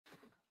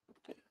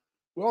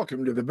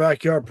Welcome to the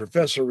Backyard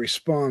Professor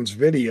Responds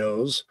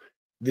videos.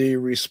 The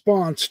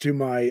response to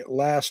my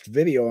last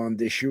video on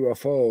this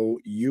UFO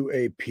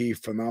UAP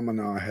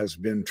phenomena has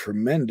been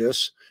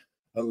tremendous,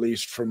 at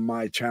least from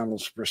my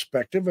channel's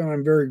perspective, and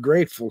I'm very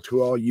grateful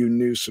to all you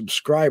new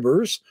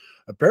subscribers.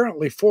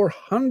 Apparently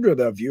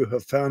 400 of you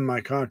have found my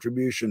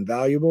contribution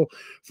valuable.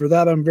 For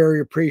that, I'm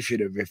very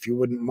appreciative. If you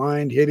wouldn't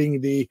mind hitting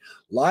the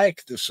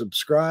like, the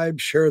subscribe,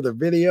 share the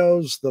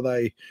videos that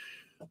I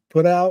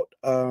put out,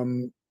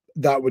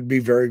 that would be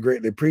very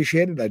greatly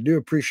appreciated. I do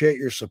appreciate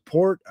your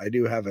support. I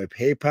do have a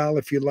PayPal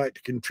if you'd like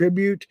to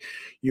contribute.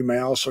 You may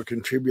also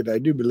contribute, I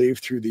do believe,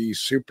 through the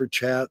super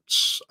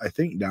chats, I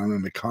think down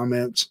in the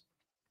comments.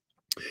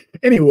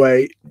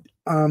 Anyway,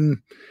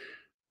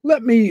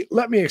 let me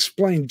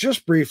explain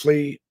just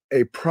briefly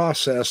a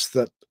process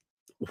that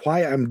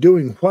why I'm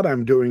doing what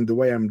I'm doing the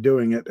way I'm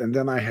doing it, and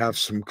then I have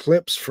some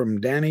clips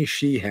from Danny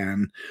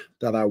Sheehan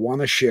that I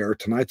want to share.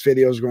 Tonight's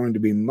video is going to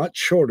be much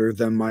shorter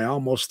than my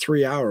almost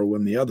 3-hour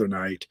one the other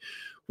night,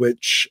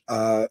 which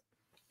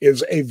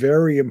is a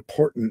very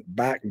important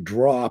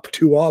backdrop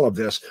to all of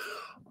this.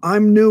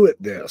 I'm new at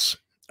this.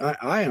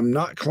 I am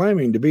not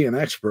claiming to be an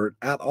expert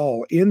at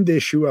all in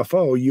this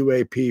UFO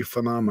UAP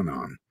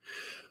phenomenon.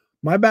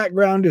 My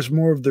background is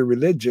more of the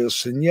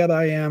religious, and yet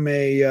I am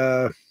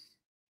a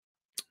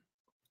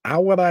how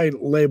would I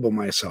label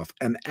myself?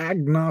 An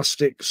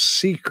agnostic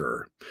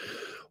seeker.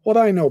 What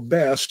I know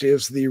best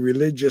is the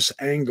religious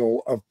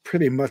angle of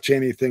pretty much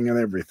anything and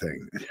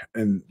everything.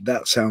 And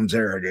that sounds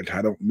arrogant.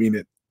 I don't mean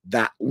it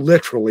that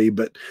literally,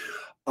 but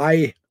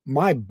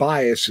my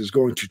bias is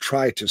going to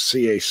try to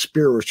see a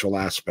spiritual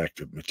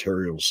aspect of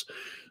materials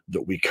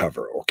that we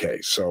cover.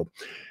 Okay, so,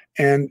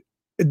 and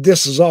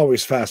this has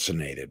always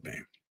fascinated me.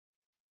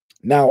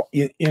 Now,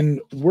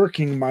 in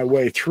working my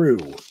way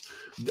through,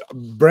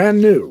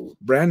 brand new,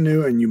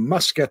 and you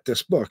must get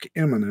this book,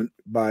 Imminent,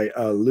 by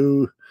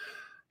Lou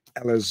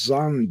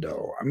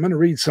Elizondo. I'm going to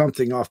read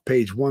something off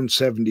page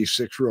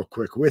 176 real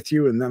quick with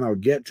you, and then I'll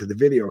get to the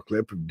video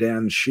clip of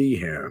Dan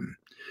Sheehan.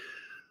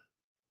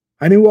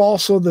 I knew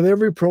also that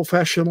every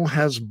professional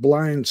has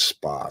blind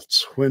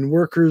spots. When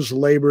workers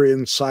labor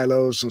in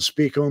silos and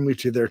speak only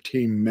to their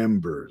team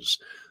members,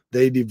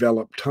 they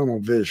develop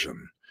tunnel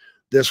vision.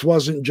 This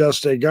wasn't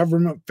just a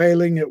government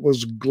failing, it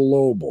was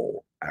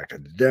global.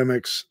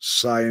 Academics,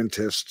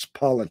 scientists,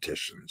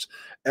 politicians,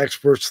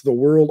 experts the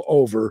world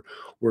over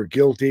were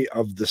guilty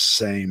of the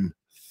same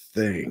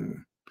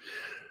thing.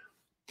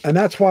 And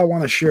that's why I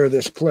want to share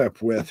this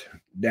clip with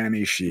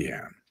Danny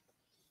Sheehan.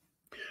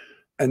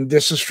 And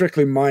this is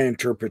strictly my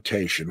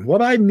interpretation.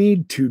 What I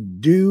need to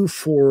do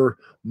for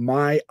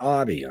my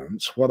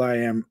audience, what I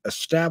am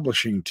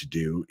establishing to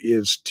do,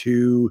 is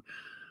to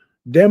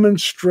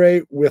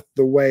demonstrate with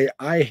the way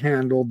I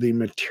handle the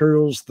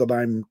materials that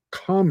I'm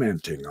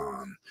commenting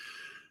on,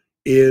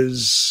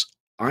 is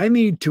I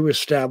need to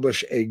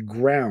establish a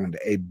ground,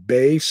 a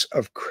base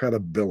of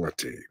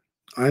credibility.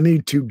 I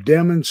need to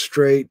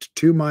demonstrate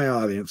to my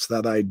audience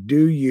that I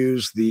do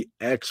use the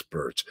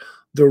experts,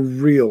 the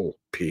real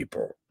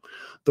people,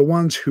 the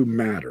ones who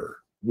matter.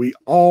 We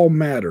all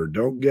matter.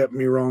 Don't get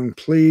me wrong,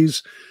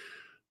 please.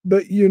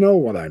 But you know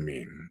what I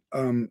mean.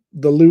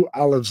 The Lou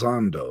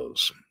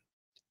Elizondos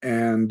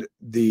and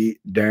the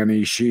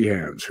Danny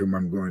Sheehans, whom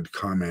I'm going to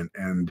comment,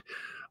 and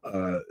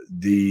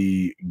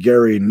the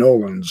Gary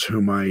Nolans,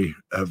 whom I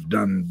have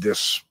done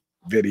this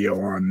video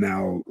on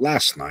now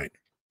last night.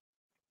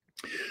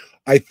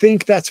 I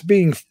think that's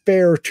being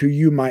fair to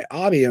you, my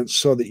audience,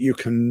 so that you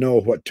can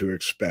know what to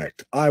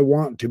expect. I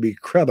want to be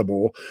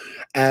credible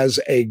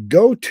as a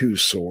go-to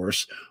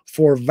source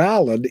for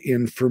valid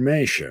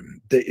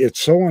information.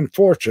 It's so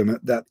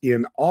unfortunate that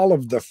in all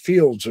of the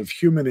fields of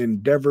human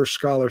endeavor,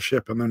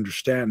 scholarship, and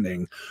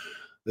understanding,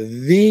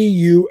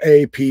 the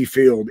UAP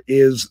field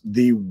is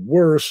the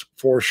worst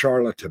for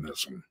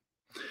charlatanism.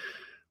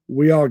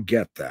 We all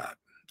get that.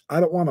 I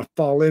don't want to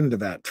fall into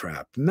that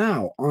trap.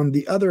 Now, on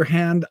the other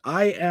hand,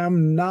 I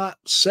am not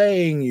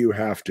saying you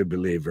have to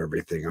believe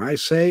everything I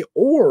say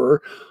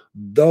or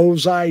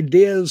those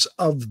ideas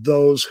of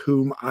those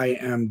whom I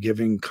am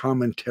giving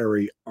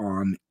commentary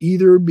on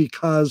either,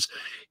 because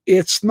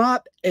it's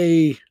not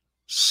a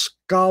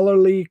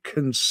scholarly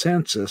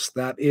consensus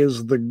that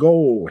is the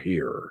goal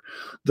here.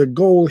 The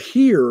goal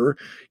here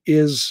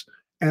is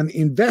an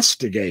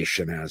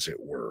investigation, as it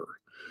were.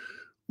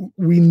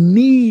 We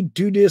need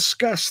to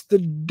discuss the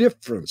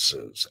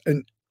differences.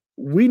 And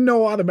we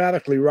know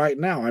automatically right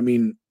now, I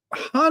mean,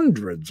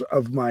 hundreds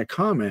of my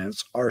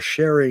comments are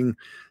sharing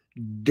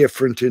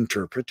different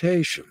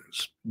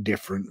interpretations,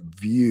 different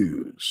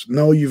views.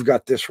 No, you've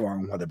got this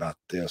wrong. What about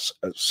this,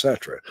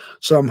 etc.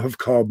 Some have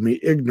called me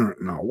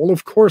ignorant now. Well,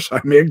 of course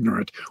I'm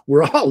ignorant.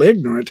 We're all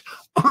ignorant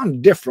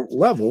on different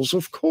levels,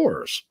 of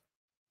course.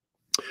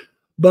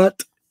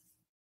 But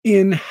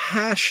in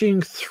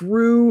hashing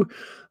through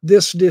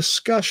this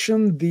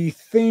discussion, the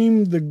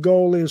theme, the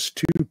goal is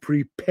to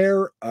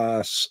prepare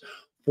us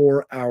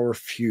for our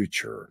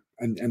future.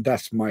 And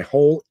that's my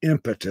whole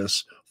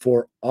impetus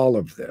for all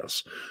of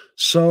this.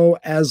 So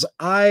as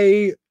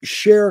I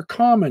share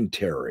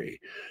commentary,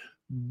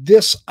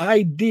 this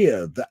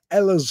idea, the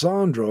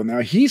Alessandro, now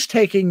he's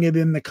taking it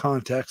in the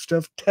context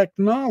of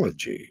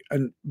technology,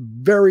 and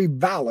very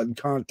valid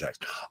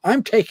context.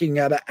 I'm taking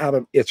it out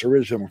of its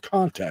original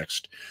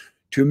context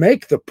to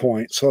make the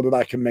point so that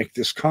I can make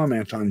this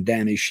comment on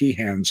Danny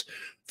Sheehan's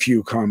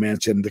few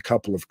comments in the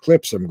couple of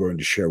clips I'm going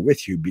to share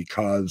with you,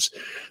 because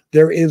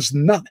there is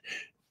not,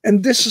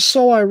 and this is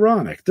so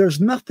ironic, there's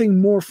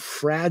nothing more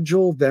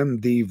fragile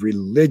than the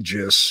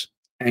religious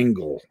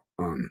angle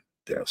on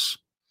this.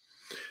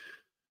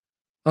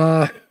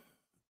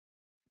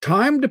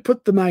 Time to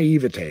put the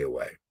naivete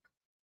away.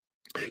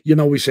 You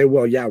know, we say,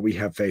 well, yeah, we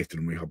have faith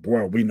and we hope,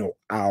 well, we know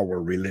our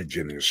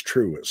religion is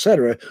true,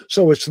 etc.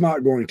 So it's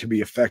not going to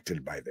be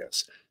affected by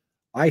this.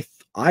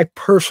 I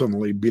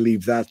personally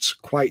believe that's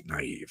quite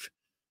naive.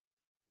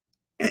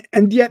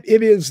 And yet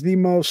it is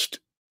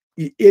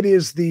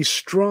the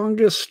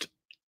strongest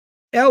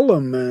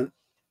element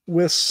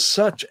with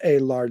such a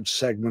large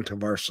segment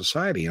of our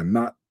society, and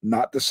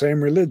not the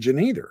same religion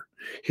either.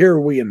 Here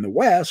we in the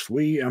West,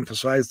 we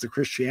emphasize the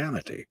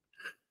Christianity.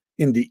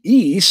 In the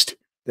East,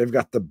 they've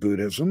got the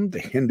Buddhism, the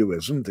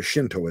Hinduism, the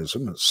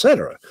Shintoism,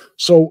 etc.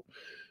 So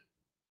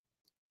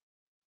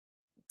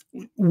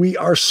we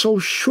are so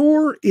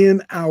sure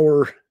in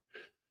our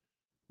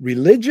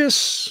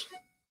religious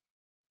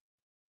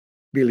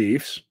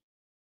beliefs.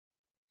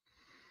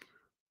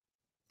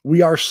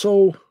 We are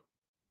so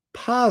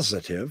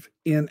positive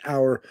in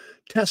our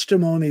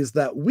testimonies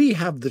that we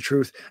have the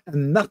truth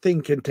and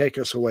nothing can take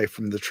us away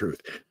from the truth.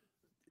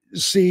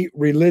 See,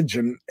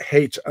 religion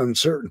hates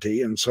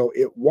uncertainty, and so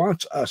it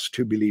wants us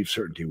to believe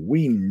certainty.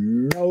 We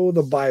know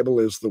the Bible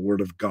is the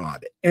Word of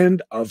God.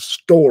 End of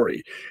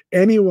story.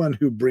 Anyone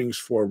who brings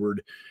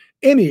forward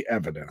any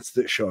evidence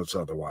that shows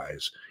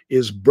otherwise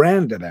is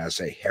branded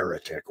as a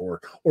heretic, or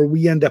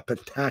we end up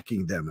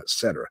attacking them,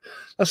 etc.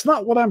 That's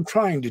not what I'm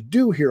trying to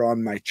do here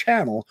on my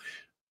channel.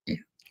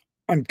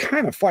 I'm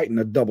kind of fighting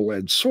a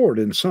double-edged sword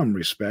in some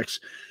respects.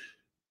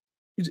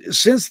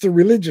 Since the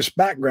religious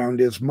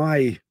background is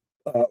my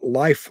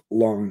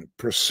lifelong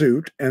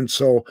pursuit, and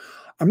so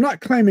I'm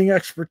not claiming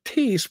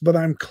expertise, but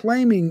I'm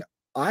claiming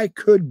I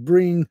could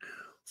bring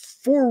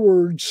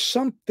forward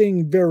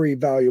something very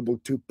valuable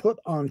to put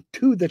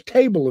onto the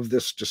table of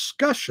this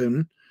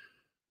discussion,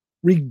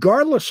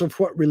 regardless of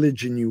what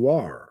religion you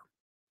are.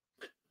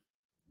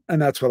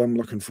 And that's what I'm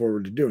looking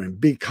forward to doing,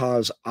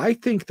 because I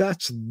think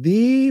that's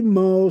the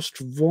most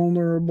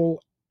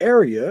vulnerable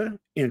area,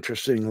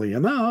 interestingly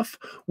enough,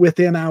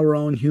 within our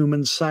own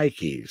human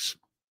psyches.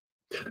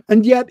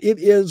 And yet it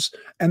is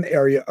an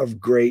area of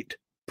great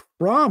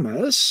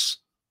promise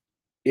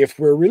if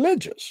we're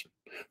religious.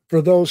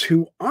 For those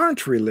who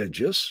aren't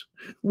religious,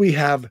 we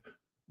have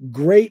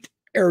great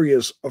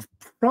areas of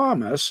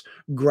promise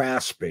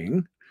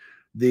grasping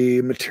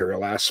the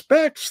material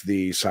aspects,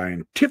 the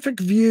scientific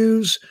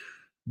views,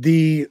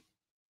 the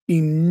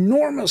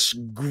enormous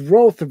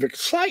growth of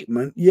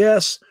excitement,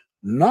 yes,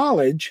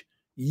 knowledge,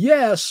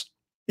 yes,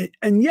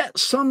 and yet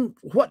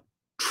somewhat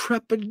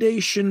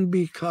trepidation,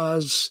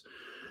 because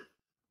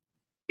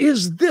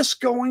is this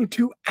going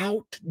to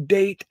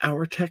outdate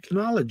our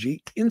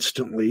technology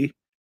instantly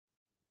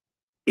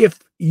if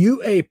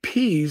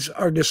UAPs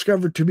are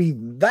discovered to be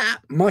that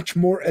much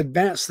more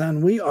advanced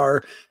than we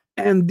are?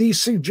 And these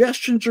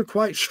suggestions are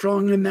quite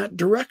strong in that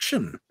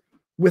direction,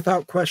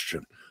 without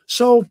question.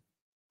 So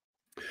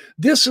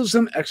this is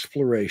an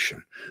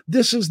exploration.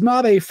 This is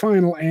not a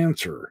final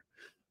answer.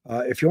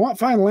 If you want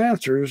final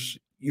answers,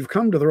 you've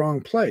come to the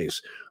wrong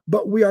place.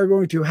 But we are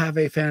going to have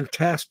a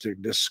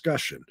fantastic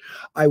discussion.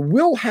 I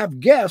will have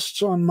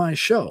guests on my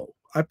show.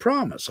 I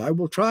promise. I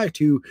will try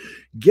to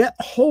get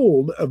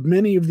hold of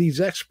many of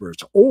these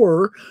experts,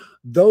 or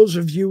those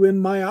of you in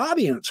my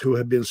audience who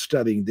have been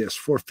studying this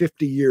for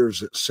 50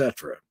 years,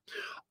 etc.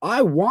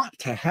 I want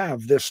to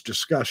have this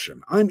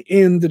discussion. I'm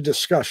in the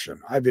discussion.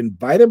 I've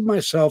invited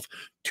myself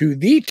to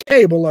the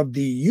table of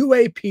the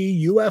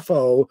UAP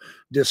UFO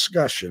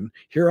discussion.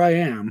 Here I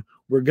am.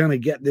 We're going to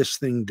get this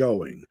thing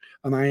going.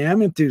 And I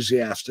am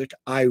enthusiastic.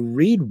 I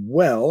read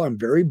well. I'm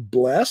very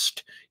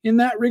blessed in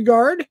that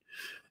regard.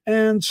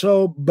 And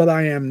so, but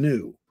I am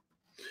new.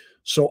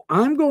 So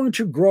I'm going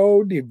to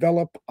grow,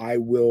 develop. I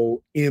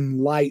will, in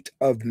light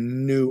of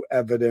new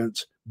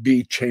evidence,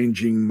 be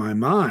changing my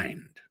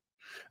mind.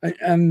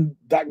 And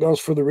that goes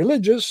for the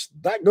religious,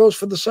 that goes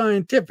for the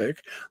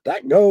scientific,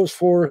 that goes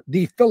for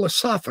the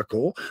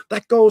philosophical,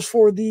 that goes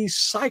for the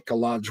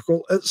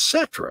psychological,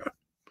 etc.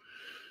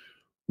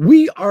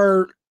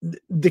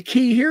 The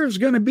key here is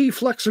going to be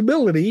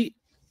flexibility,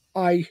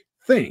 I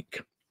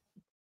think.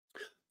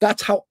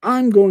 That's how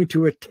I'm going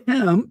to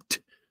attempt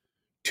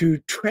to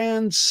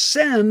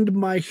transcend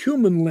my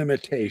human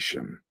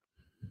limitation.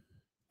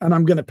 And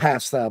I'm going to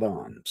pass that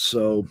on.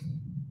 So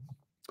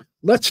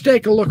let's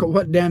take a look at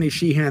what Danny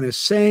Sheehan is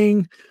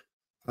saying.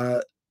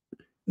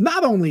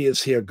 Not only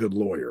is he a good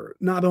lawyer,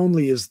 not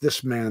only is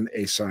this man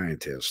a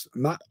scientist,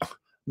 not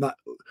not,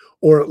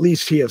 or at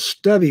least he has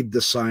studied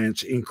the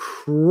science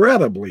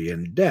incredibly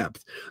in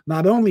depth.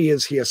 Not only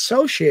is he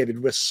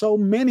associated with so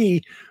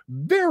many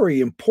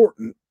very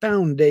important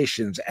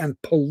foundations and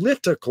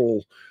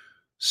political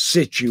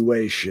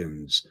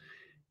situations,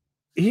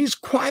 he's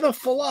quite a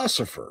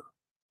philosopher.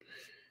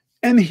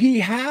 And he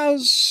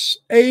has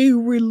a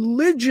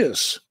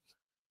religious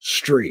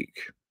streak.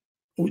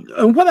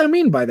 And what I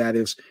mean by that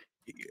is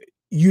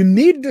you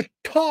need to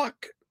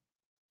talk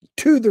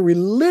to the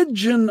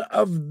religion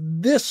of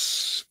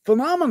this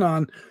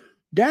phenomenon.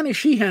 Danny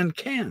Sheehan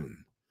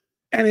can.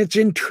 And it's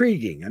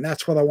intriguing. And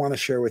that's what I want to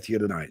share with you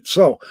tonight.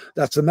 So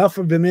that's enough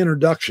of an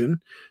introduction.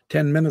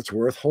 10 minutes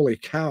worth. Holy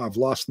cow, I've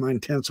lost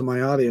 9/10 of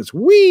my audience.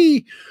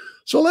 Whee!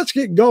 So let's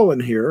get going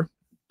here.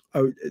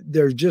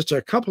 There's just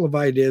a couple of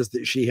ideas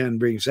that Sheehan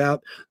brings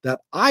out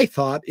that I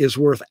thought is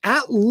worth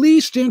at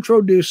least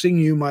introducing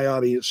you, my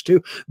audience,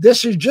 to.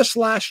 This is just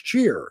last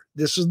year.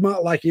 This is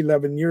not like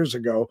 11 years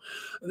ago.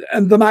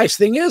 And the nice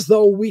thing is,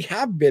 though, we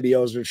have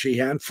videos of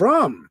Sheehan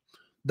from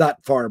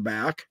that far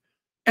back,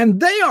 and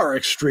they are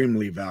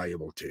extremely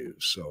valuable too.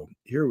 So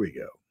here we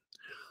go.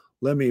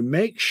 Let me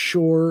make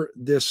sure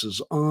this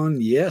is on.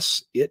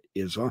 Yes, it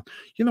is on.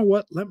 You know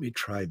what? Let me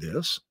try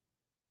this.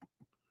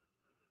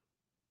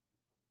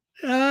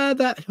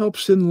 That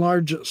helps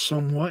enlarge it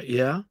somewhat,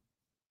 yeah.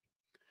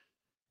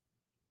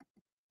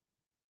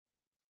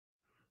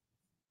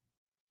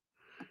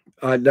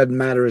 It doesn't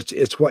matter.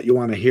 It's what you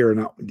want to hear.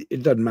 Not,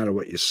 it doesn't matter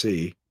what you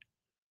see.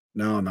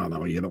 No, no,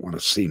 no. You don't want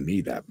to see me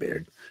that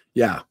big.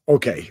 Yeah.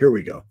 Okay. Here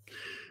we go.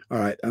 All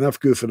right. Enough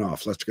goofing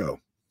off. Let's go.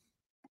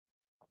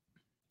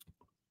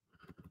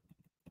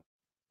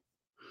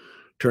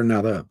 Turn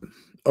that up.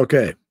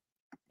 Okay.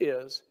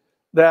 Is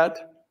that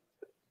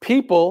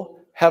people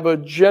have a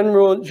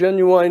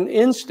genuine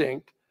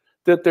instinct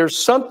that there's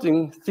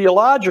something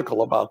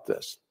theological about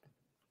this.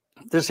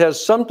 This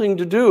has something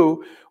to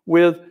do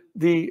with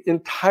the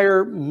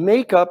entire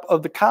makeup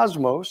of the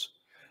cosmos,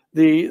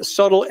 the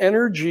subtle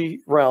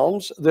energy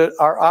realms that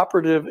are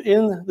operative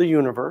in the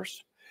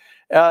universe,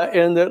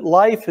 and that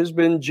life has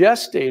been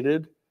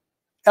gestated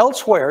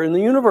elsewhere in the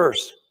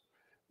universe,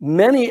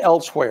 many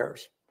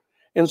elsewheres.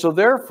 And so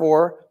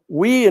therefore,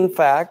 we in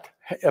fact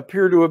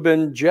appear to have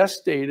been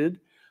gestated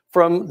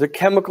from the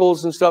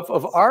chemicals and stuff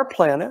of our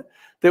planet,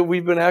 that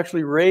we've been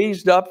actually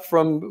raised up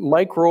from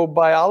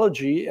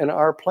microbiology and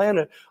our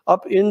planet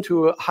up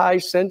into high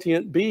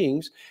sentient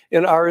beings,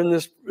 and are in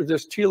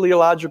this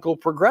teleological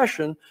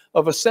progression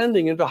of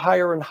ascending into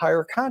higher and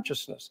higher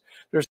consciousness.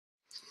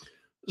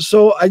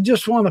 So I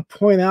just want to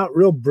point out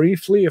real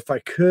briefly, if I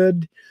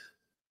could,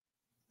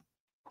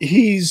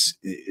 he's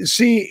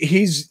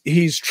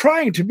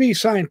trying to be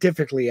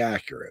scientifically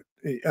accurate,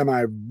 and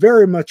I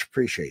very much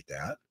appreciate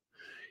that.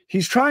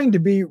 He's trying to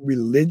be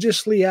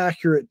religiously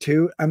accurate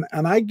too, and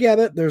I get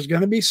it. There's going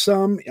to be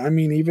some, I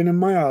mean, even in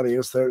my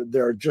audience,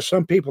 there are just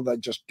some people that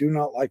just do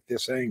not like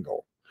this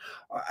angle.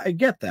 I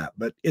get that,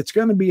 but it's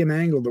going to be an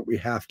angle that we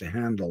have to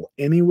handle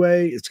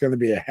anyway. It's going to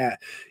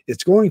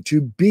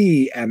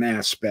be an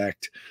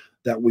aspect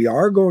that we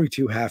are going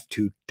to have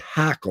to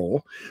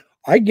tackle.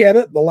 I get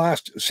it.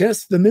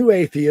 Since the new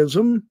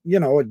atheism,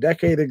 a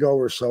decade ago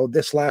or so,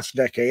 this last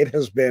decade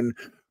has been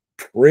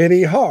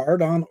pretty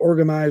hard on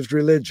organized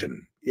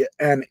religion.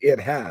 And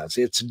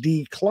it's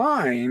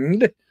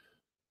declined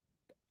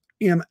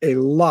in a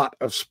lot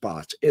of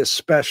spots,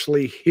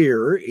 especially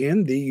here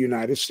in the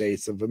United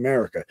States of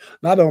America.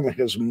 Not only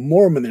has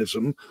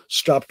Mormonism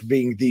stopped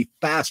being the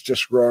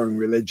fastest growing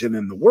religion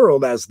in the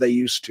world, as they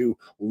used to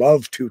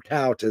love to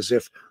tout as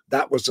if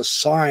that was a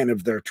sign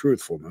of their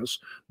truthfulness.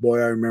 Boy,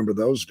 I remember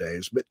those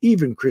days. But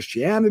even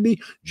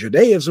Christianity,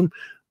 Judaism,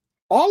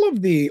 all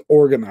of the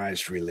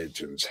organized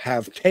religions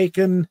have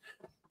taken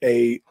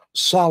a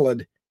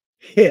solid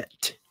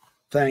hit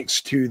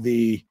thanks to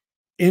the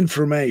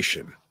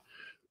information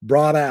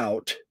brought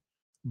out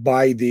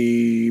by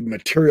the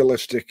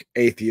materialistic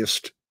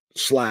atheist /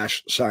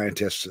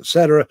 scientists,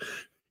 etc.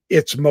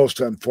 It's most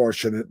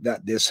unfortunate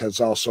that this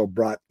has also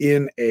brought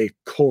in a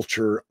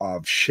culture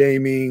of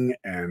shaming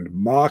and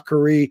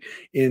mockery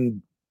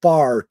in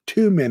far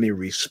too many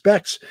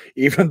respects,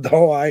 even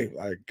though I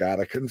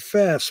gotta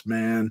confess,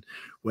 man,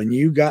 when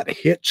you got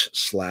Hitch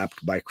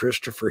slapped by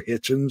Christopher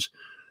Hitchens,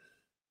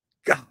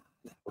 God,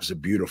 that was a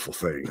beautiful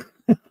thing.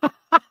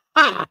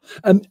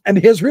 And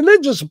his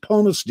religious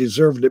opponents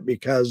deserved it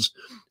because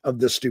of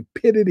the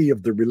stupidity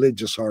of the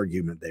religious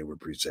argument they were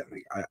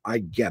presenting. I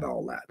get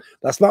all that.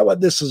 That's not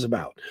what this is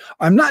about.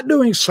 I'm not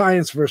doing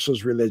science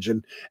versus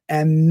religion,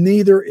 and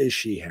neither is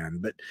Sheehan,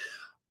 but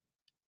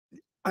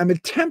I'm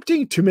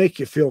attempting to make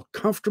you feel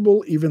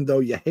comfortable even though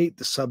you hate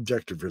the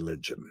subject of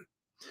religion.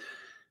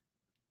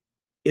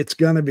 It's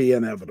going to be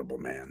inevitable,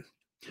 man.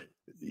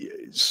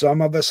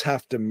 Some of us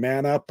have to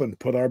man up and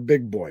put our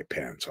big boy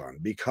pants on,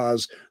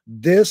 because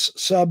this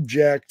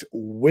subject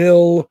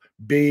will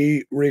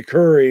be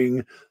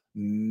recurring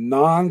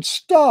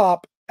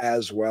nonstop,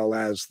 as well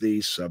as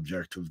the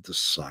subject of the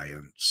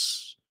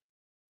science,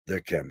 the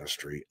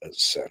chemistry,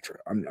 etc.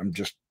 I'm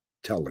just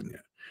telling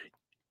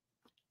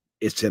you.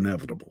 It's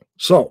inevitable.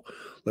 So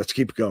let's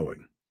keep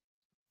going.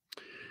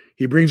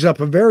 He brings up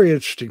a very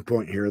interesting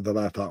point here that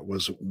I thought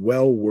was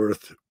well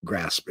worth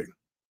grasping.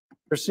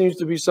 There seems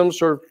to be some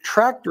sort of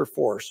tractor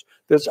force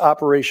that's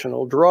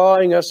operational,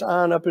 drawing us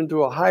on up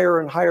into a higher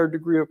and higher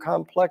degree of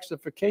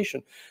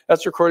complexification.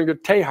 That's according to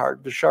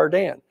Teilhard de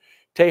Chardin.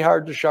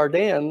 Teilhard de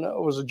Chardin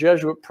was a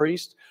Jesuit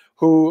priest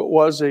who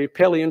was a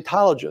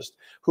paleontologist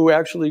who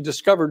actually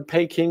discovered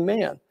Peking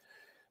man.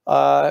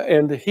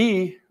 And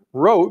he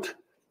wrote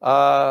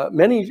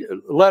many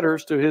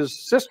letters to his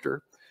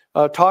sister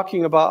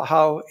talking about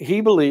how he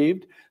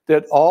believed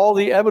that all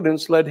the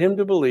evidence led him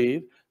to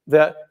believe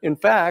that, in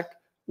fact,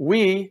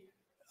 we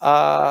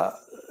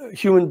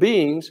human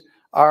beings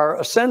are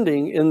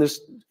ascending in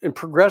this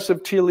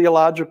progressive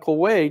teleological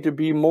way to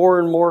be more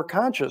and more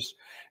conscious.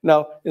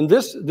 Now, in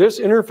this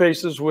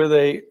interfaces with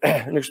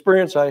an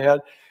experience I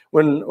had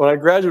when I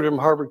graduated from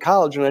Harvard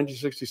College in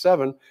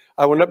 1967.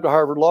 I went up to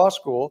Harvard Law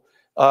School,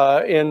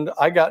 and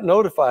I got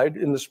notified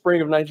in the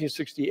spring of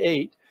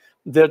 1968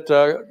 that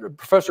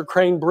Professor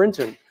Crane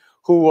Brinton,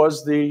 who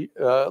was the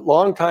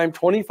longtime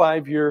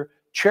 25-year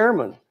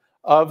chairman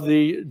of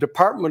the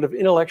Department of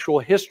Intellectual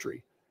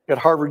History at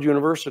Harvard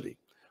University,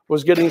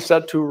 was getting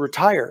set to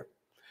retire.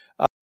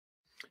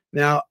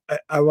 Now,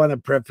 I want to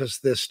preface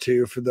this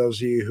too, for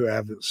those of you who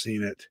haven't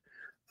seen it.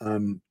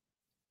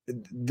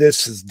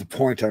 This is the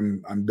point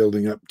I'm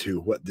building up to,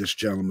 what this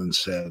gentleman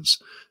says.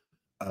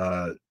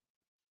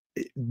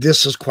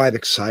 This is quite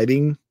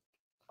exciting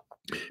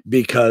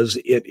because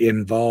it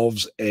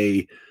involves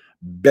a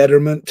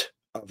betterment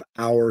of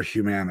our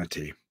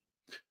humanity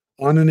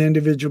on an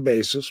individual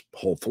basis,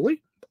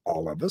 hopefully,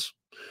 all of us.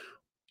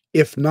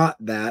 If not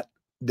that,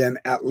 then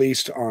at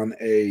least on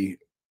a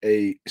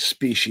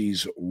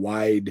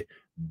species-wide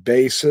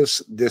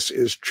basis. This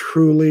is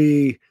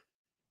truly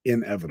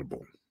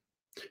inevitable.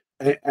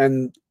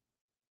 And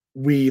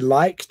we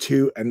like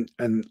to,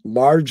 and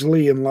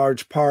largely in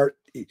large part,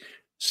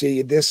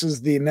 see, this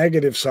is the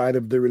negative side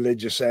of the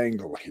religious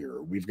angle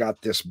here. We've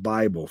got this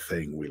Bible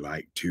thing. We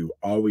like to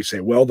always say,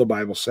 well, the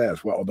Bible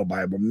says, well, the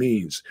Bible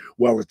means,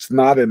 well, it's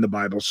not in the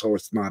Bible, so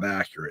it's not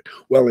accurate.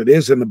 Well, it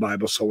is in the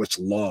Bible, so it's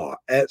law,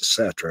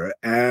 etc.,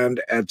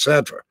 and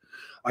etc.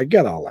 I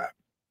get all that.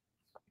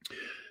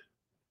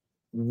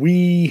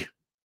 We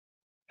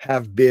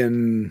have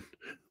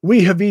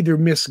either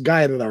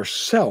misguided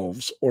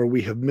ourselves or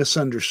we have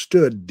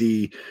misunderstood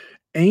the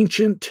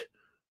ancient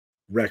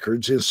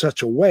records in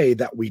such a way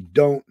that we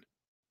don't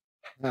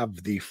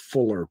have the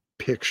fuller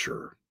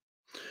picture.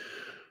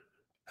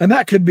 And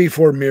that could be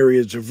for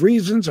myriads of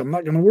reasons. I'm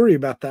not going to worry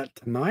about that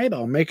tonight.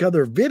 I'll make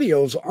other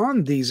videos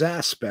on these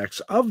aspects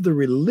of the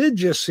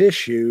religious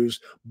issues,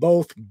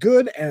 both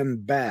good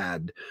and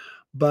bad.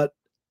 But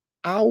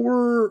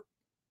our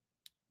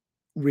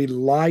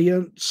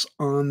reliance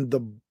on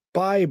the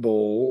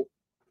Bible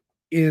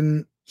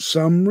in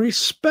some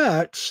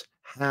respects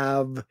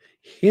have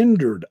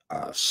hindered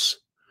us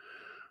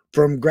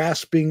from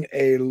grasping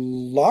a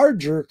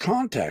larger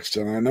context.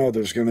 And I know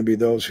there's going to be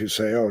those who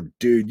say, oh,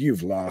 dude,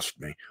 you've lost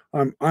me.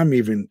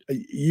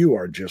 You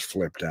are just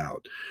flipped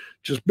out.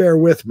 Just bear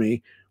with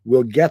me.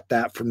 We'll get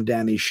that from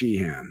Danny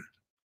Sheehan.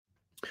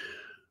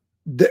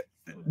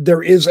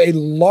 There is a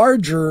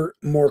larger,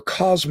 more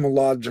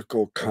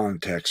cosmological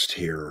context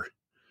here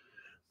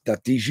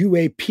that these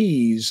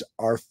UAPs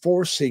are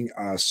forcing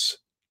us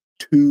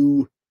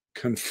to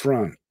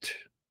confront.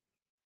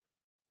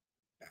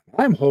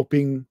 I'm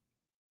hoping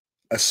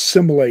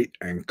assimilate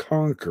and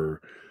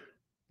conquer,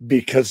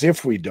 because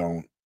if we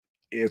don't,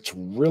 it's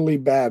really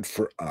bad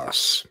for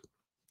us.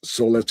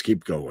 So let's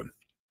keep going.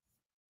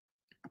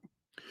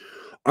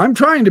 I'm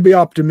trying to be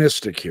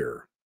optimistic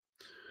here.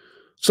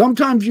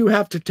 Sometimes you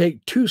have to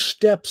take 2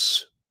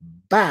 steps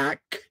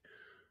back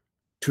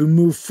to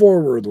move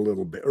forward a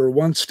little bit, or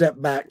 1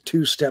 step back,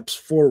 2 steps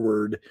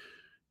forward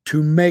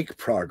to make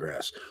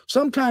progress.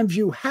 Sometimes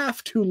you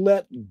have to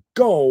let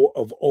go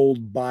of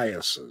old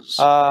biases.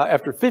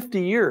 After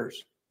 50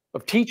 years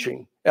of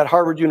teaching at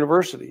Harvard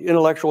University,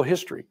 intellectual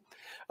history,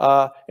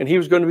 and he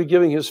was going to be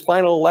giving his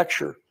final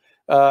lecture,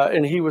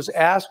 and he was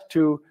asked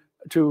to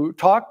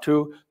talk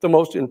to the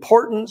most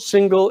important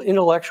single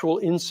intellectual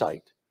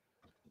insight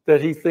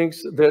that he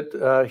thinks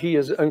that he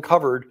has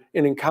uncovered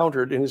and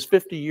encountered in his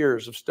 50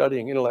 years of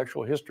studying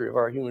intellectual history of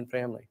our human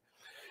family.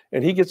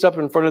 And he gets up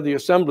in front of the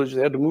assemblage.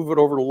 They had to move it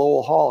over to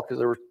Lowell Hall because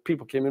there were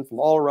people came in from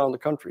all around the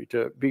country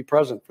to be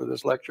present for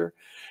this lecture.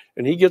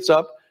 And he gets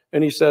up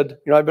and he said,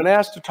 you know, I've been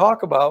asked to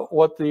talk about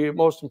what the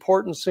most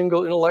important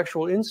single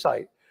intellectual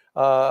insight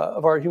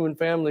of our human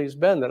family has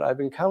been that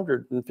I've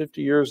encountered in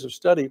 50 years of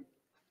study.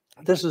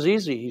 This is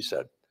easy, he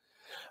said.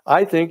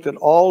 I think that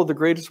all of the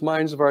greatest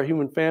minds of our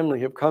human family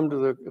have come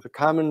to the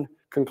common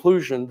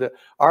conclusion that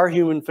our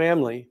human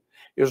family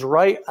is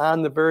right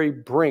on the very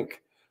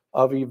brink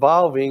of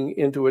evolving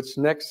into its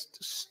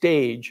next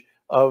stage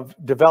of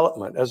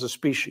development as a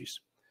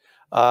species.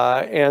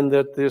 And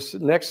that this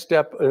next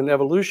step in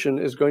evolution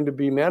is going to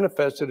be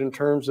manifested in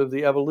terms of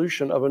the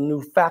evolution of a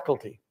new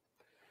faculty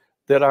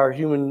that our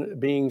human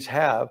beings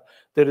have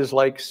that is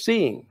like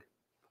seeing,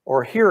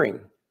 or hearing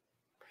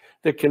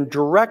that can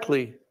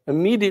directly,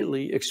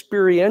 immediately,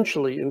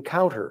 experientially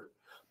encounter,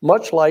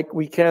 much like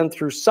we can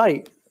through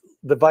sight,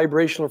 the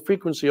vibrational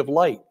frequency of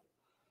light,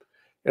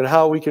 and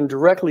how we can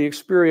directly,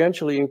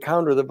 experientially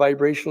encounter the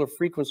vibrational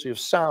frequency of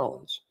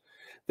sounds.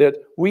 That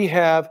we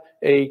have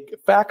a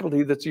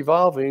faculty that's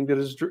evolving that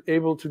is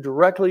able to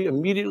directly,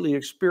 immediately,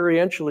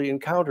 experientially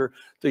encounter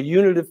the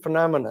unitive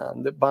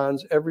phenomenon that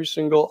bonds every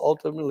single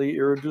ultimately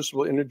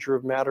irreducible integer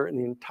of matter in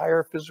the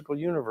entire physical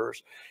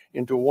universe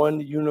into one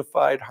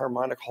unified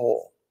harmonic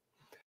whole.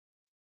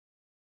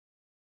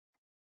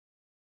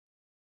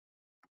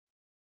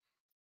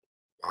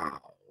 Wow.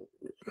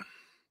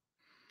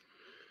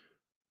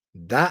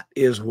 That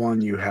is one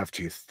you have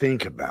to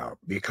think about,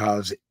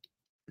 because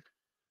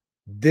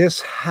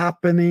this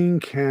happening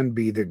can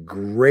be the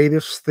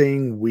greatest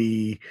thing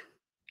we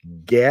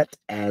get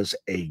as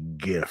a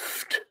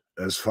gift,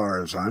 as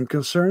far as I'm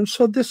concerned.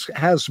 So this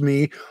has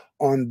me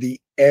on the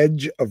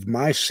edge of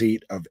my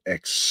seat of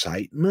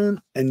excitement,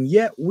 and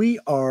yet we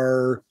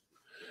are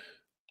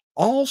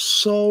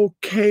also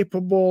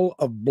capable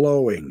of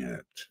blowing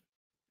it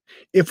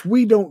if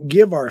we don't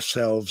give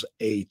ourselves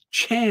a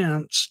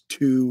chance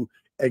to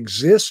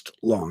exist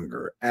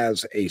longer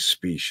as a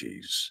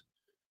species.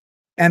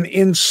 And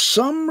in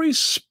some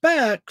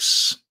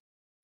respects,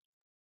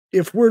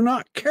 if we're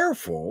not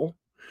careful,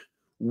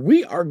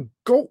 we are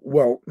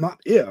well, not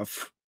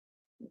if,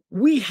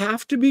 we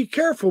have to be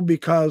careful,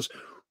 because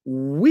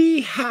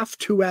we have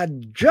to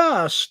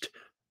adjust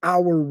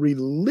our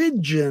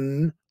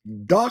religion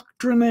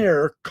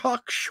doctrinaire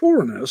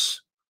cocksureness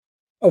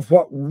of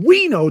what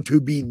we know to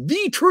be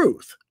the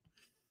truth.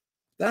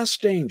 That's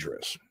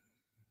dangerous.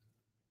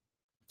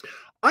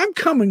 I'm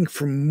coming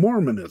from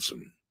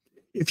Mormonism.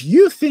 If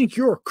you think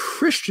your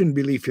Christian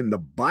belief in the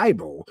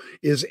Bible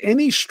is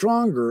any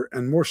stronger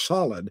and more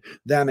solid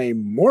than a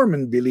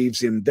Mormon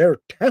believes in their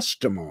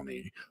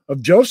testimony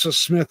of Joseph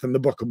Smith and the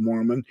Book of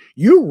Mormon,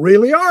 you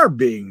really are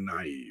being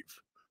naive.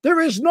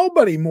 There is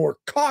nobody more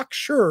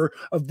cocksure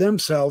of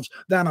themselves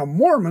than a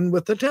Mormon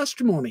with the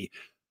testimony.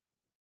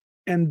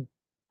 And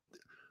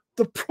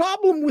the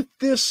problem with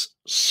this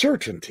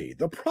certainty,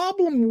 the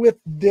problem with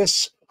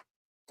this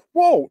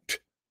quote,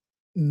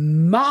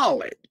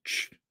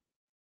 knowledge,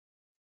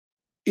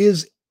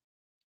 is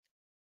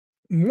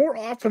more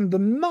often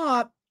than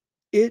not,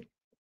 it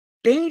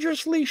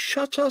dangerously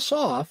shuts us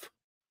off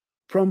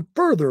from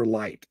further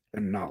light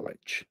and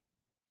knowledge.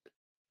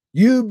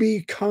 You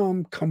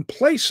become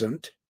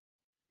complacent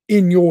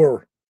in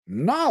your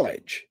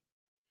knowledge.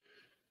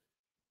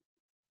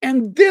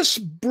 And this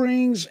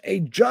brings a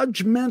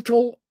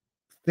judgmental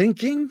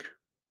thinking,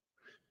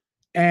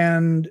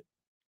 and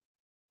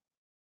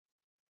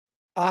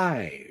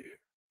I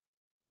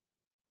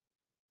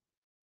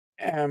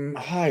am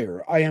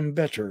higher, I am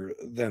better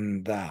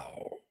than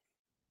thou,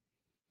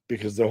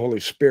 because the Holy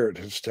Spirit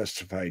has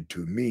testified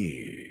to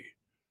me,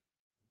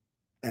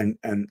 and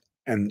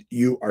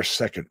you are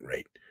second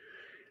rate.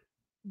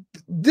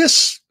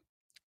 This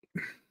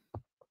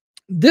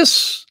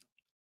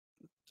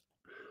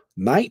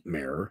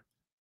nightmare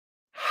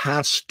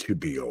has to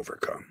be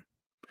overcome.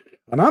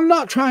 And I'm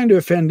not trying to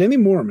offend any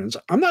Mormons.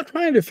 I'm not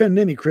trying to offend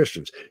any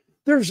Christians.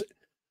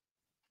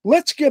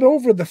 Let's get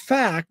over the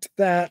fact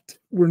that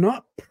we're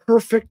not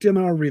perfect in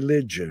our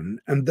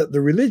religion, and that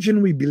the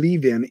religion we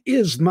believe in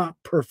is not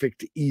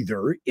perfect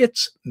either.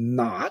 It's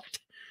not.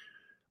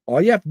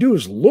 All you have to do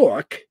is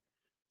look.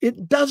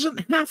 It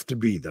doesn't have to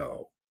be,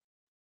 though.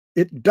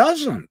 It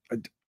doesn't.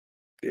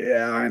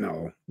 Yeah, I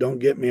know. Don't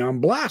get me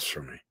on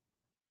blasphemy.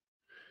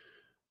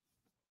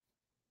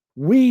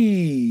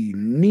 We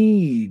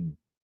need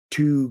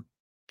to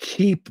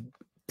keep,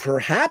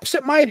 perhaps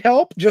it might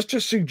help, just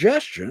a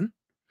suggestion,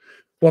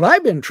 what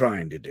I've been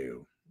trying to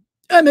do.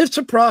 And it's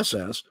a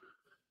process,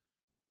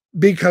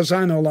 because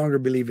I no longer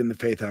believe in the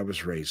faith I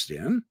was raised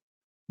in,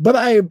 but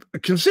I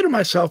consider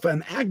myself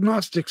an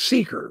agnostic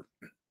seeker.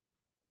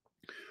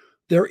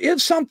 There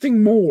is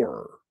something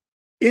more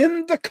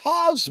in the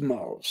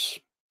cosmos.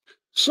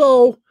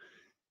 So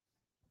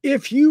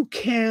if you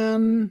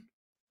can,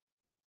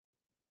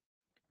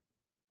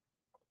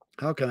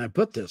 how can I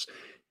put this?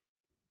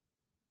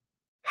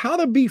 How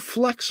to be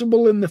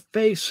flexible in the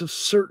face of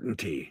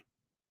certainty.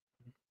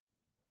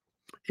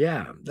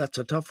 Yeah, that's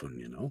a tough one,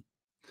 you know.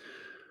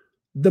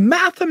 The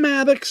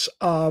mathematics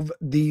of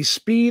the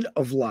speed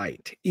of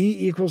light,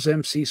 E equals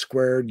mc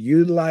squared,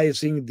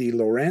 utilizing the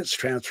Lorentz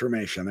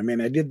transformation. I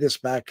mean, I did this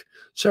back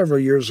several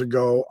years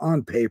ago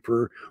on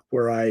paper,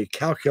 where I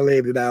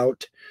calculated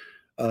out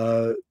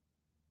the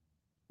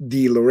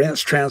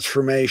Lorentz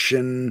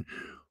transformation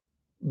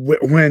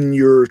when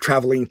you're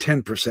traveling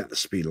 10% the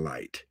speed of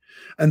light.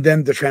 And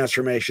then the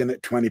transformation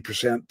at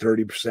 20%,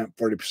 30%,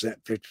 40%,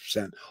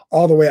 50%,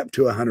 all the way up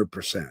to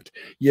 100%.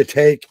 You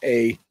take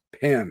a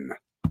pen,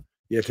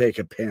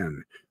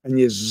 and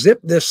you zip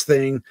this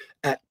thing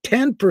at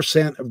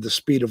 10% of the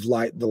speed of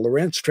light. The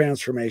Lorentz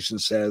transformation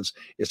says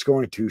it's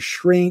going to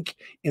shrink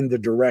in the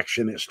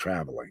direction it's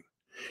traveling.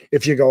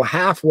 If you go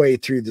halfway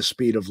through the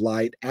speed of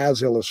light,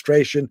 as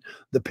illustration,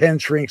 the pen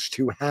shrinks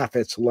to half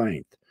its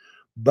length,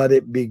 but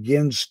it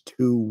begins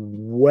to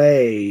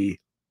weigh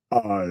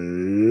a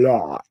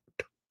lot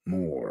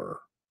more.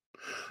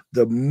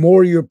 The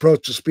more you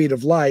approach the speed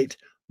of light,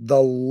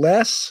 the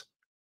less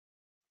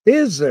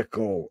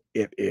physical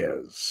it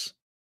is.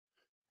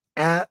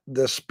 At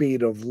the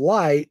speed of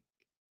light,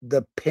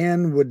 the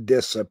pen would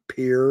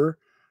disappear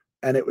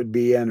and it would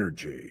be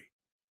energy.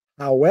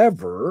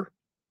 However,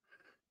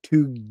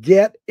 to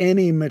get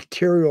any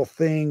material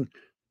thing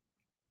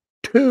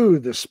to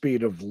the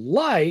speed of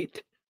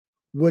light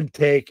would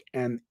take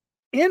an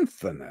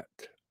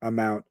infinite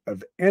amount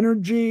of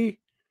energy,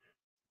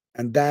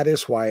 and that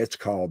is why it's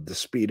called the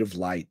speed of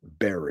light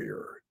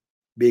barrier,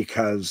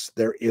 because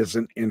there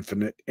isn't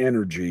infinite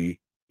energy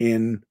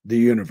in the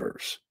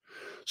universe.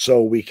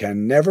 So we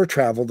can never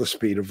travel the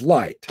speed of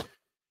light.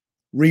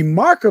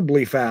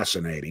 Remarkably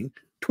fascinating,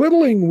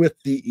 twiddling with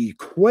the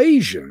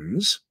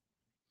equations,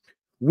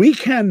 we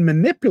can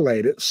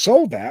manipulate it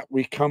so that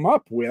we come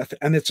up with,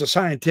 and it's a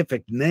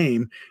scientific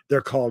name,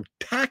 they're called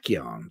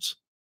tachyons,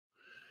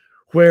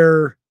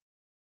 where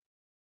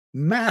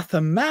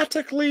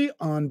mathematically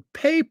on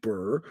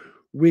paper,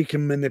 we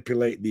can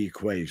manipulate the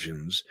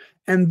equations,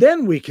 and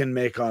then we can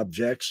make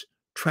objects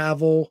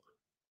travel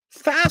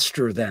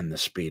faster than the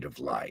speed of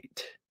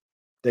light.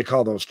 They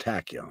call those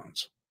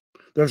tachyons.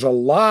 There's a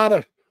lot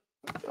of,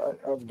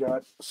 I've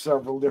got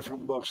several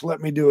different books. Let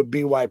me do a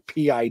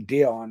BYP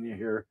idea on you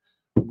here.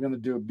 I'm going to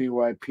do a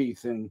BYP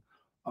thing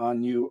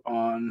on you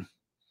on,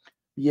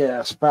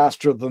 yes,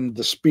 faster than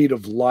the speed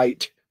of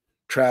light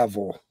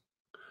travel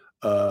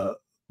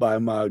by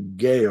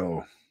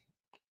Maggio.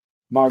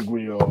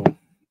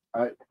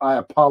 I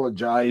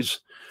apologize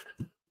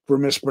for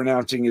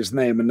mispronouncing his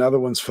name. Another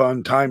one's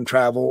fun, time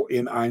travel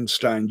in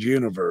Einstein's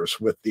universe,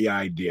 with the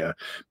idea,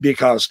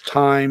 because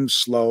time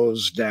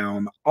slows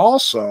down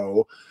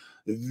also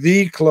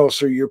the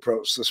closer you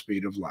approach the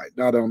speed of light.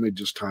 Not only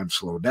does time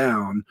slow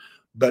down,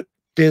 but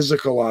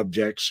physical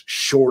objects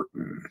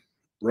shorten,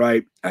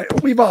 right?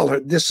 We've all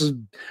heard this is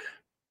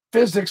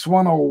physics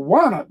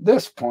 101 at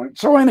this point.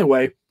 So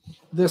anyway,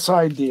 this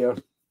idea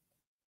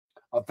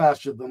of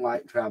faster than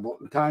light travel,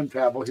 time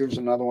travel. Here's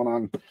another one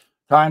on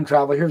time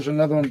travel. Here's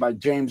another one by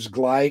James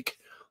Gleick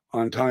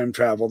on time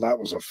travel. That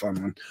was a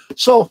fun one.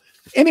 So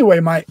anyway,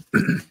 my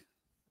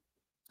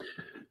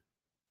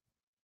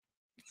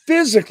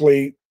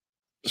physically,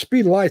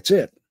 speed of light's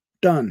it.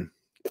 Done.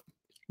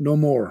 No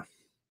more.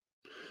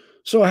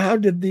 So how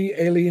did the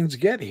aliens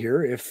get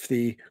here if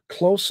the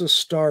closest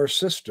star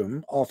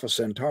system, Alpha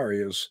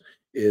Centauri,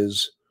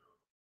 is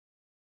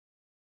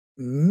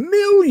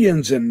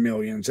millions and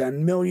millions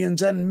and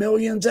millions and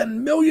millions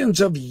and millions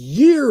of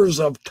years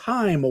of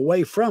time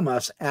away from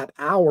us at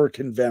our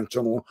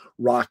conventional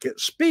rocket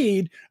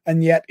speed,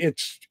 and yet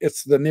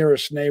it's the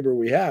nearest neighbor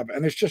we have,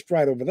 and it's just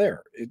right over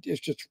there.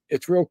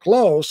 It's real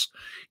close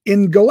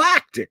in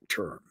galactic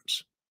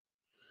terms.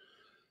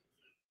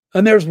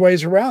 And there's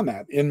ways around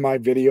that. In my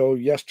video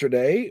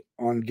yesterday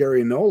on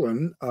Gary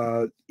Nolan,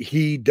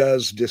 he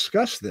does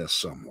discuss this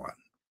somewhat.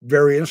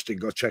 Very interesting.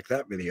 Go check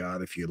that video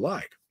out if you'd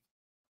like.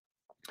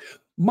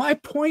 My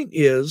point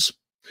is,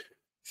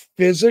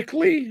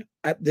 physically,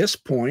 at this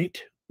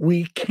point,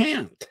 we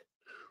can't.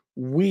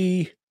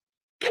 We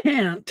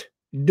can't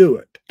do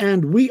it.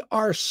 And we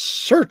are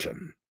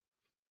certain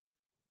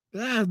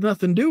that has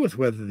nothing to do with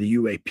whether the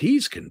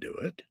UAPs can do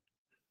it.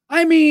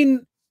 I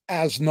mean,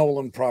 as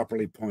Nolan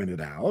properly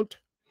pointed out,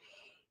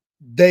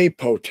 they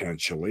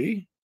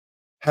potentially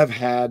have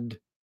had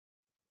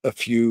a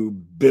few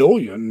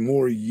billion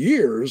more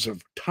years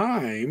of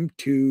time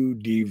to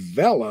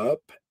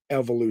develop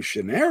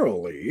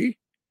evolutionarily,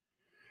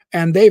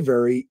 and they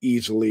very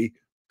easily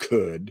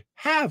could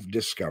have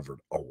discovered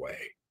a way.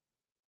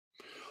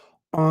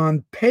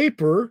 On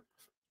paper,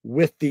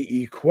 with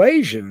the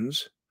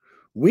equations,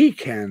 we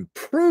can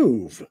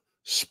prove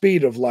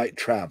speed of light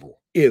travel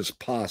is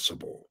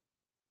possible.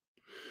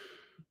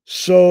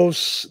 So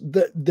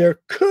there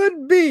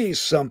could be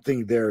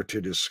something there to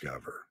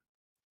discover.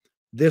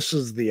 This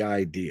is the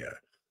idea.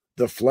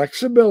 The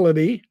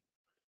flexibility,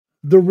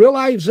 the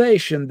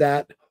realization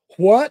that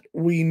what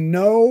we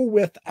know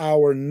with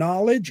our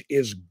knowledge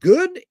is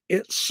good.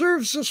 It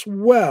serves us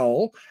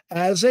well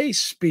as a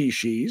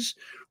species.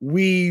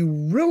 We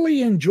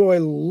really enjoy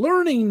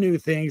learning new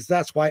things.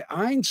 That's why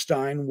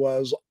Einstein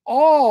was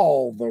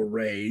all the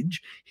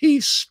rage.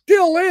 He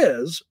still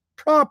is,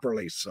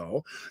 properly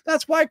so.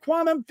 That's why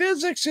quantum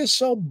physics is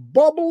so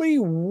bubbly,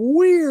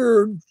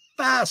 weird,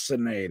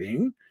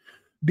 fascinating,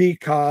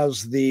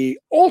 because the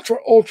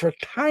ultra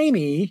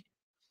tiny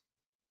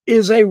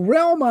is a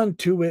realm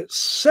unto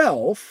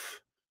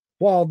itself,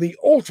 while the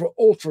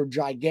ultra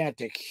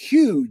gigantic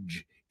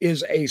huge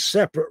is a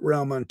separate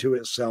realm unto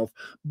itself,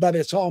 but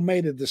it's all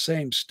made of the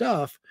same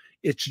stuff.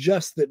 It's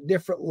just that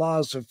different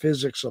laws of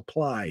physics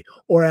apply,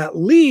 or at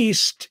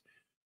least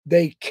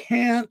they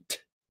can't.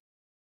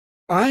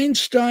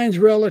 Einstein's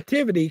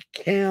relativity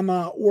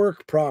cannot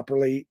work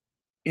properly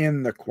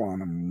in the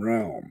quantum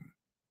realm.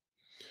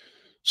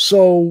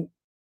 So,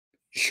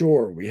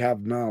 sure, we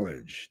have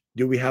knowledge.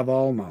 Do we have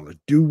all knowledge?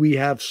 Do we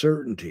have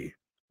certainty?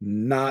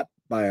 Not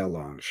by a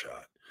long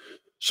shot.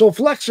 So,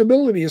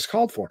 flexibility is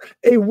called for.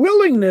 A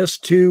willingness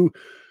to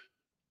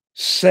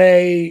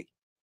say,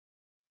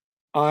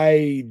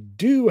 I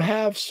do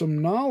have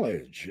some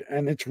knowledge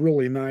and it's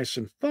really nice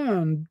and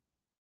fun,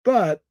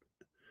 but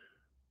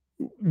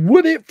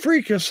would it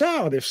freak us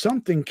out if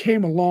something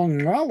came along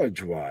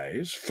knowledge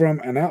wise from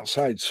an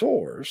outside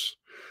source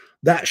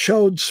that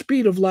showed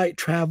speed of light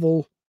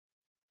travel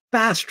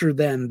faster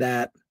than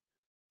that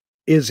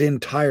is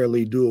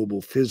entirely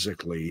doable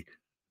physically?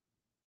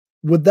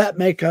 Would that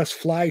make us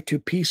fly to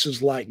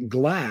pieces like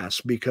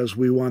glass because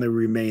we want to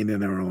remain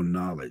in our own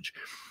knowledge?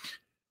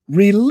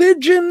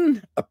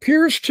 Religion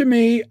appears to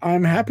me,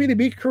 I'm happy to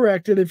be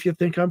corrected if you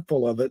think I'm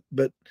full of it,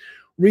 but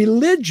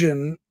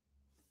religion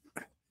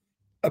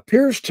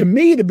appears to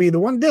me to be the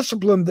one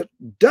discipline that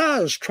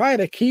does try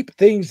to keep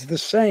things the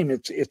same.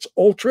 It's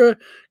ultra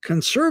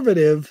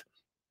conservative.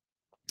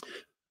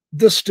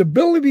 The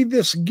stability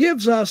this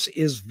gives us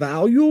is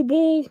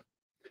valuable.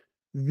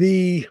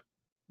 The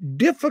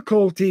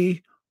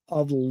difficulty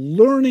of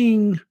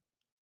learning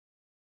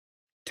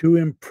to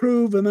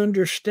improve an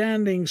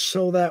understanding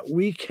so that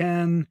we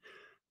can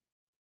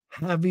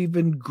have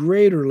even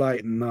greater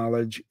light and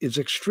knowledge is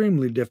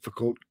extremely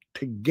difficult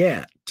to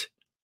get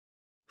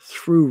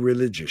through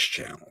religious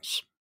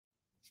channels.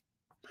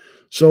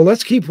 So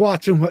let's keep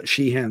watching what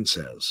Sheehan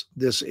says.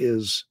 This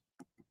is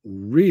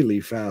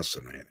really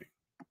fascinating.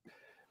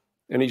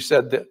 And he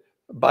said that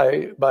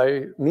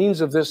by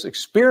means of this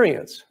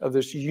experience, of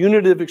this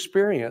unitive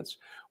experience,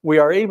 we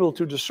are able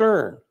to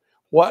discern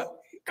what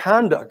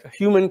conduct,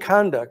 human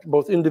conduct,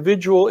 both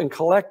individual and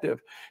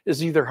collective,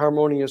 is either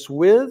harmonious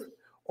with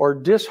or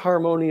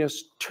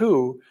disharmonious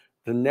to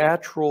the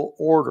natural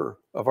order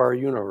of our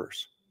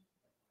universe.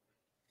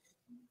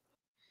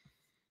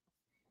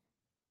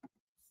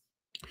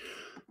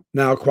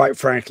 Now, quite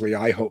frankly,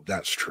 I hope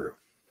that's true.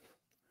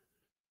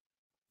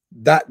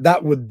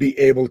 That would be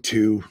able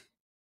to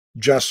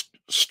just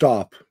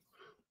stop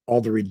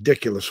all the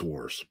ridiculous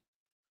wars.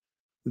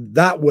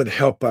 That would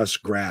help us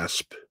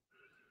grasp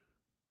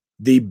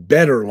the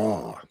better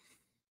law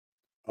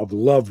of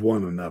love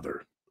one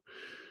another.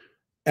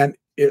 And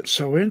it's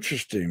so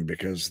interesting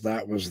because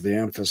that was the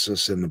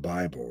emphasis in the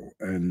Bible.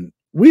 And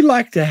we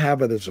like to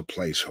have it as a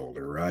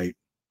placeholder, right?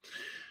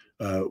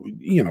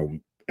 You know,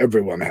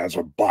 everyone has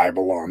a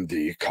Bible on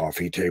the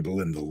coffee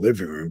table in the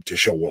living room to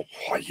show, well,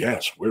 why,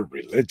 yes, we're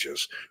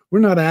religious. We're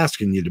not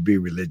asking you to be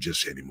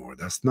religious anymore.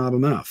 That's not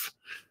enough.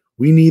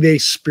 We need a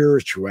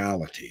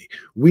spirituality.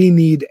 We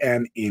need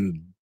an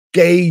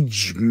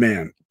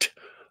engagement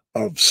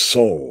of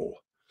soul,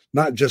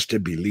 not just a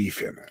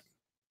belief in it.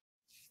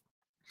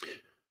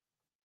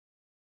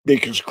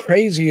 Because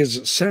crazy as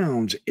it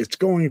sounds, it's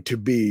going to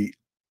be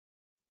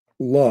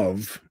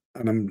love.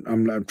 And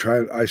I'm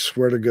trying, I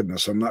swear to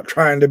goodness, I'm not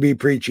trying to be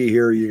preachy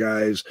here, you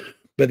guys,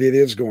 but it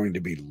is going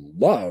to be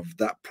love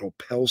that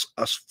propels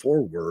us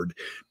forward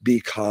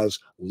because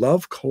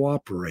love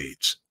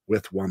cooperates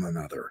with one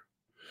another.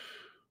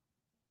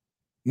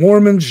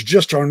 Mormons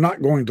just are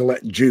not going to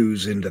let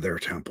Jews into their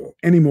temple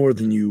any more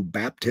than you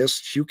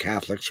Baptists, you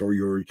Catholics, or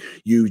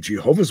you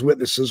Jehovah's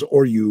Witnesses,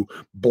 or you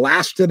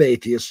blasted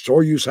atheists,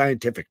 or you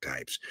scientific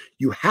types.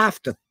 You have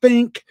to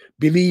think,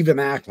 believe, and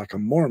act like a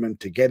Mormon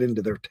to get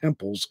into their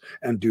temples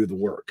and do the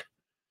work.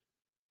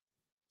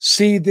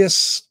 See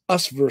this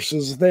us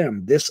versus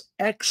them, this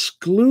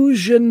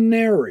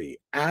exclusionary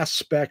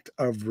aspect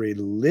of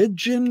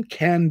religion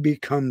can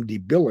become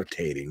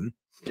debilitating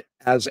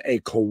as a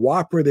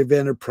cooperative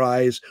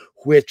enterprise,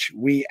 which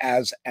we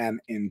as an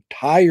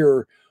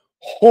entire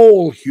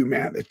whole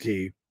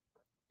humanity,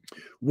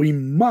 we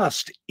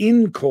must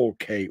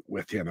inculcate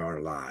within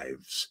our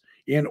lives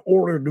in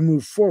order to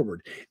move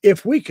forward.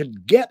 If we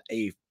could get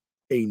a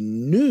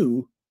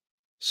new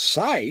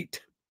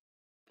sight,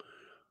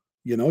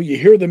 you know, you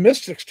hear the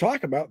mystics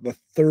talk about the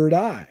third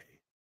eye.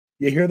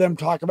 You hear them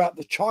talk about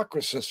the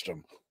chakra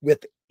system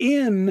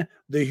within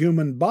the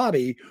human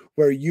body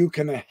where you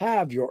can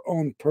have your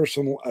own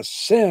personal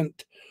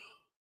ascent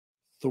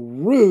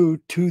through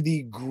to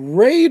the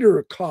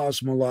greater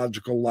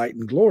cosmological light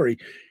and glory.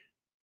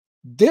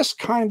 This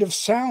kind of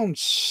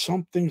sounds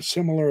something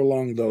similar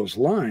along those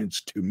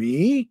lines to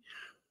me.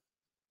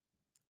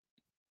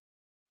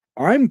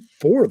 I'm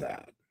for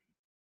that.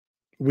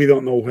 We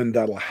don't know when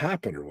that'll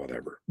happen or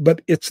whatever,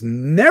 but it's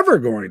never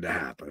going to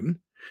happen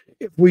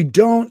if we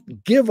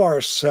don't give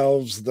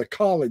ourselves the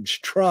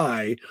college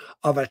try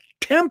of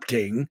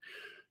attempting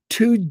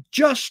to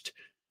just,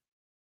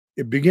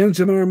 it begins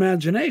in our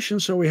imagination,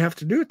 so we have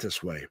to do it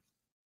this way.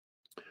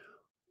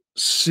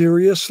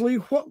 Seriously,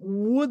 what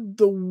would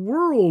the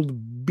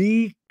world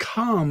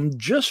become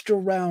just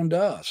around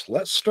us?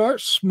 Let's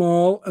start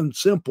small and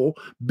simple,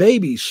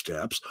 baby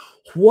steps.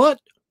 What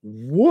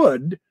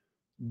would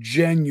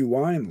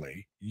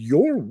genuinely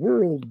your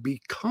world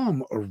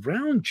become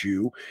around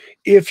you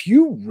if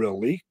you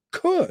really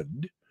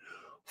could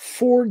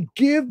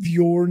forgive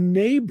your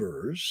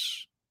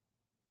neighbors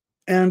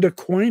and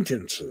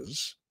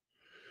acquaintances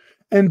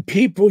and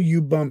people you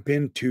bump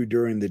into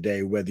during the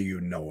day, whether you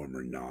know them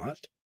or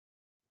not,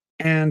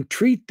 and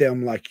treat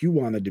them like you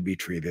wanted to be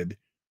treated,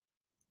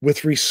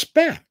 with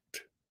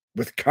respect,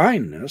 with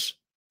kindness,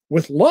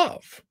 with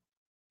love,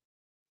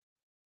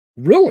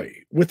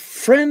 really, with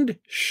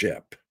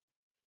friendship,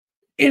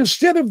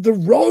 instead of the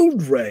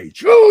road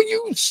rage. Oh,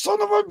 you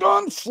son of a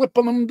gun,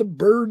 flipping them the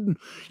bird, and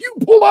you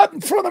pull out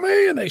in front of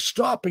me, and they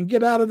stop and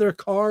get out of their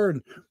car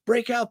and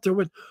break out there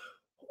with,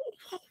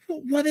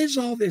 what is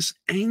all this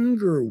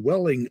anger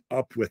welling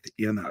up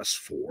within us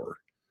for?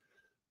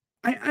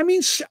 I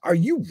mean, are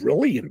you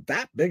really in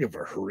that big of a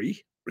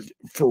hurry?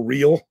 For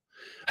real?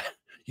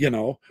 You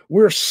know,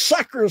 we're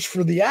suckers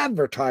for the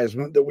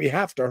advertisement that we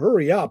have to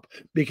hurry up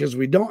because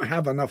we don't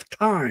have enough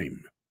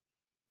time.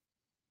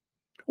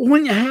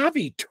 When you have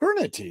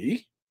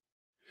eternity,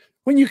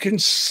 when you can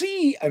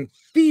see and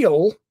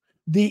feel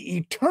the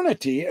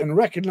eternity and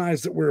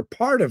recognize that we're a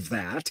part of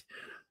that,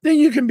 then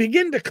you can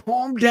begin to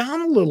calm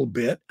down a little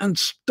bit and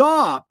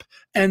stop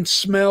and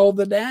smell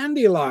the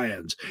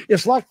dandelions.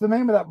 It's like the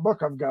name of that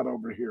book I've got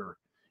over here.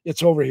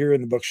 It's over here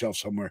in the bookshelf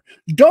somewhere.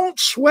 Don't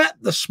sweat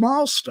the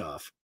small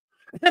stuff.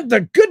 And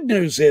the good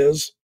news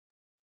is,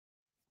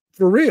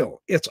 for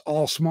real, it's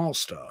all small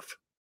stuff.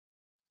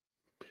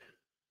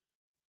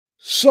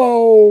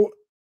 So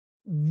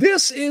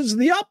this is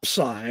the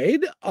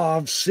upside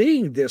of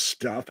seeing this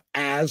stuff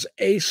as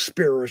a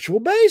spiritual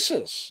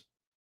basis,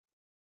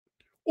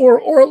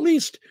 or at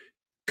least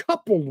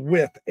coupled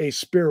with a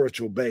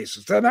spiritual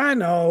basis. And I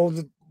know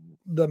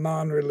the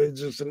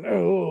non-religious,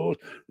 and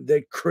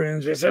they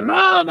cringe. They say,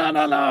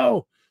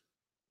 no.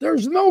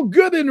 There's no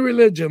good in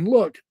religion.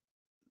 Look,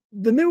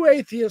 the new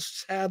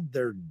atheists had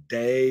their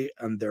day,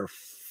 and they're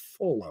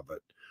full of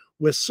it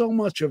with so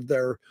much of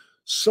their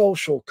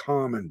social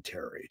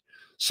commentary.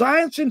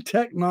 Science and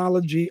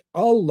technology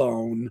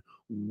alone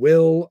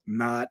will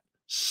not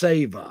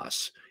save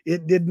us.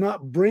 It did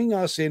not bring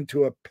us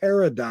into a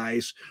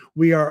paradise.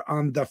 We are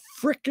on the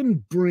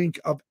frickin' brink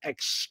of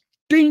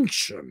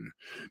extinction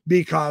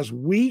because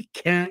we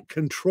can't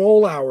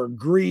control our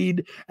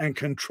greed and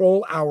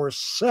control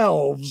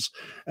ourselves,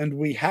 and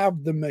we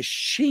have the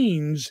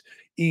machines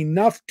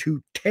enough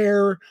to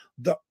tear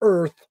the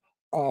earth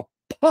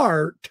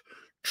apart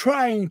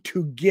trying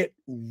to get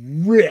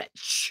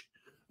rich.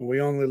 We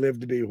only live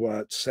to be,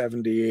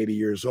 70, 80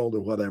 years old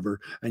or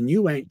whatever, and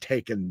you ain't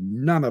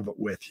taking none of it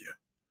with you.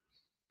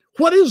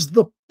 What is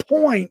the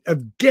point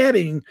of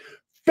getting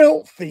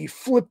filthy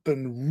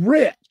flipping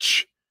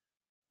rich?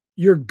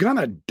 You're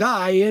gonna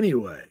die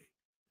anyway,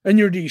 and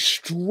you're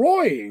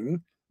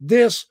destroying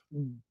this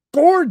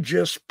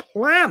gorgeous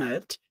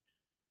planet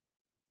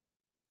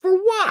for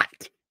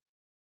what?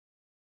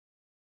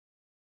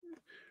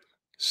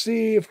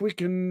 See if we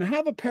can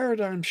have a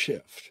paradigm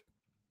shift,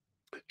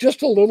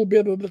 just a little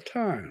bit at a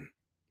time,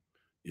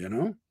 you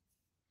know?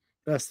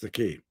 That's the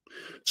key.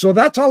 So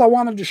that's all I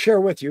wanted to share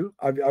with you.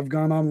 I've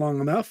gone on long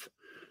enough.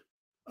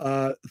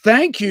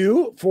 Thank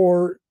you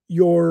for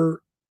your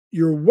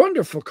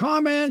wonderful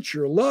comments,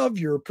 your love,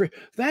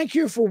 thank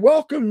you for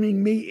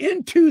welcoming me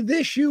into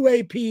this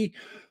UAP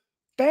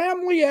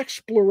family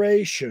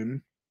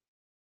exploration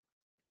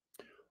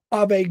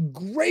of a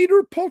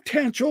greater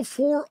potential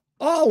for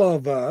all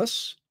of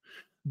us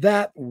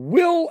that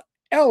will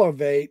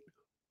elevate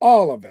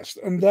all of us.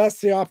 And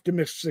that's the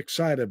optimistic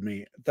side of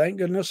me. Thank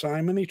goodness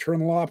I'm an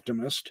eternal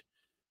optimist.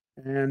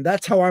 And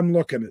that's how I'm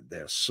looking at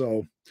this.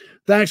 So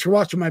thanks for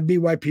watching my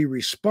BYP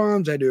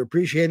Responds. I do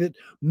appreciate it.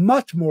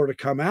 Much more to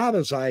come out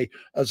as I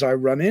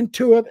run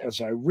into it,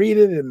 as I read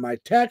it in my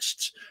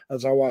texts,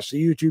 as I watch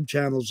the YouTube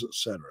channels,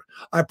 etc.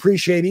 I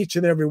appreciate each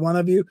and every one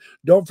of you.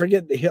 Don't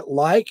forget to hit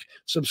like,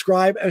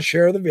 subscribe, and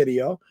share the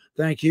video.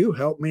 Thank you.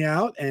 Help me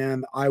out.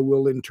 And I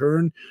will in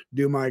turn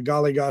do my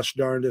golly gosh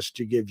darndest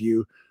to give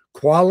you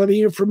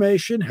quality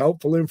information,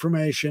 helpful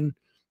information,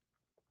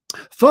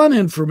 fun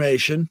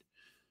information,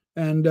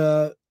 and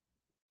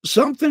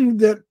something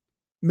that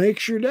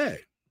makes your day.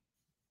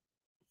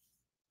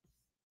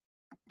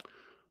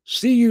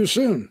 See you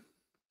soon.